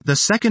The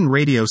second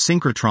Radio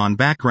Synchrotron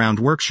Background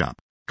Workshop,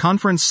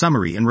 Conference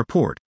Summary and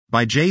Report,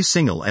 by J.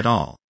 Singal et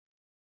al.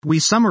 We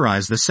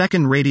summarize the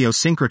second Radio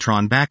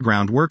Synchrotron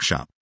Background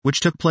Workshop, which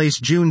took place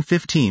June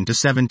 15 to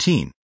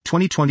 17,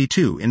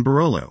 2022 in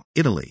Barolo,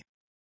 Italy.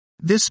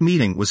 This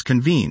meeting was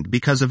convened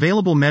because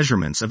available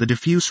measurements of the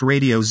diffuse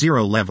radio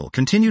zero level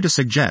continue to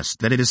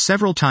suggest that it is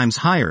several times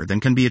higher than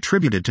can be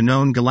attributed to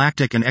known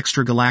galactic and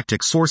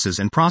extragalactic sources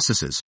and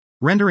processes,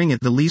 rendering it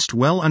the least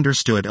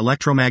well-understood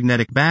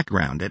electromagnetic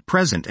background at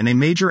present and a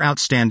major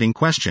outstanding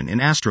question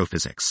in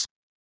astrophysics.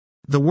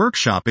 The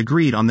workshop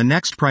agreed on the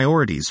next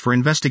priorities for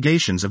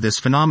investigations of this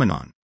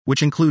phenomenon,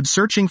 which include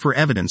searching for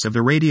evidence of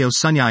the radio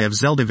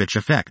Sunyaev-Zeldovich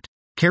effect,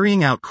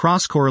 carrying out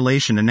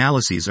cross-correlation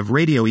analyses of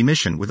radio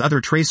emission with other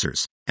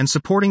tracers, and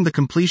supporting the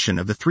completion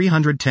of the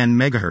 310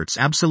 MHz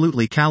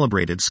absolutely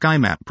calibrated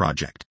SkyMap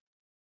project.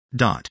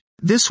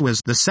 This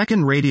was the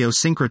second Radio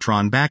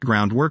Synchrotron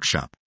Background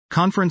Workshop,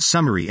 Conference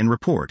Summary and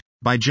Report,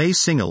 by J.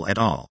 Singal et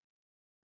al.